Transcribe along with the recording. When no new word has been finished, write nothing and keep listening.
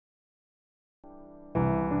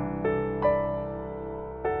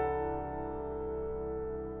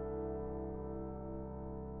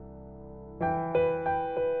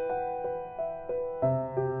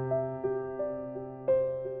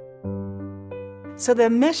So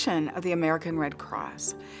the mission of the American Red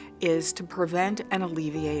Cross is to prevent and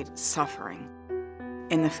alleviate suffering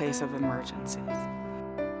in the face of emergencies.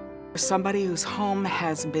 For somebody whose home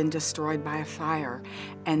has been destroyed by a fire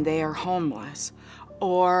and they are homeless,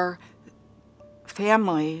 or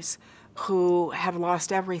families who have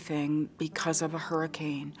lost everything because of a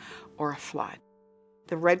hurricane or a flood.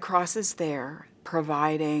 The Red Cross is there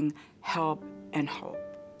providing help and hope.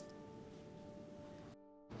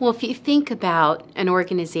 Well, if you think about an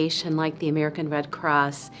organization like the American Red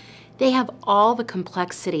Cross, they have all the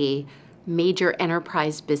complexity major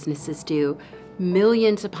enterprise businesses do.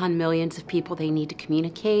 Millions upon millions of people they need to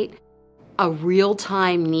communicate, a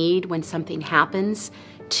real-time need when something happens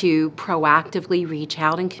to proactively reach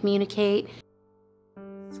out and communicate.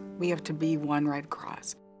 We have to be one Red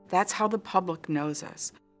Cross. That's how the public knows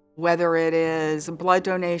us, whether it is blood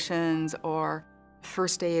donations or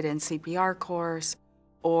first aid and CPR course,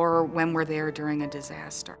 or when we're there during a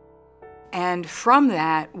disaster. And from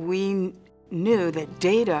that, we knew that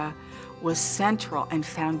data was central and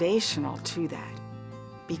foundational to that,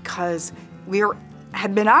 because we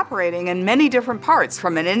had been operating in many different parts,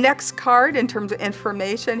 from an index card in terms of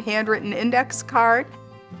information, handwritten index card,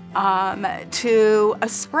 to a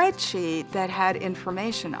spreadsheet that had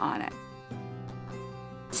information on it.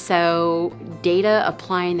 So data,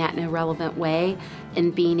 applying that in a relevant way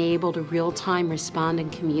and being able to real-time respond and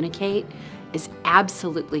communicate is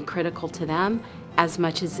absolutely critical to them as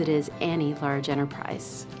much as it is any large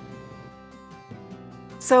enterprise.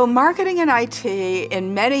 So marketing and IT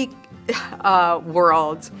in many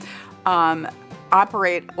worlds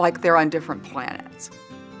operate like they're on different planets.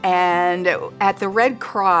 And at the Red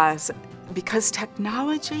Cross, because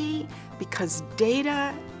technology, because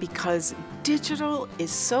data, because digital is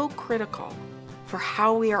so critical for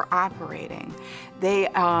how we are operating, they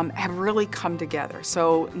have really come together.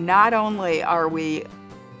 So not only are we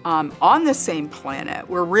on the same planet,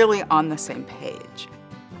 we're really on the same page.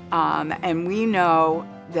 And we know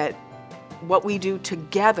that what we do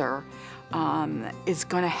together is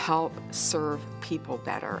going to help serve people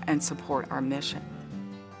better and support our mission.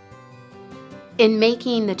 In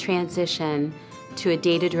making the transition to a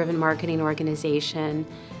data-driven marketing organization,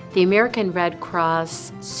 the American Red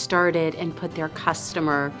Cross started and put their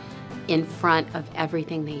customer in front of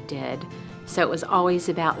everything they did. So it was always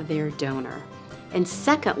about their donor. And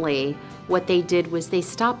secondly, what they did was they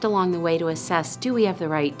stopped along the way to assess, do we have the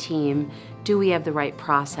right team? Do we have the right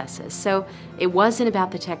processes? So it wasn't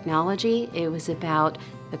about the technology, it was about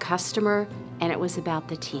the customer, and it was about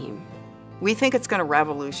the team. We think it's going to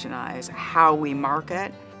revolutionize how we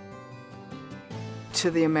market to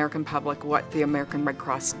the American public what the American Red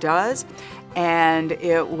Cross does, and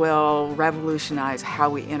it will revolutionize how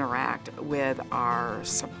we interact with our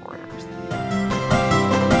supporters.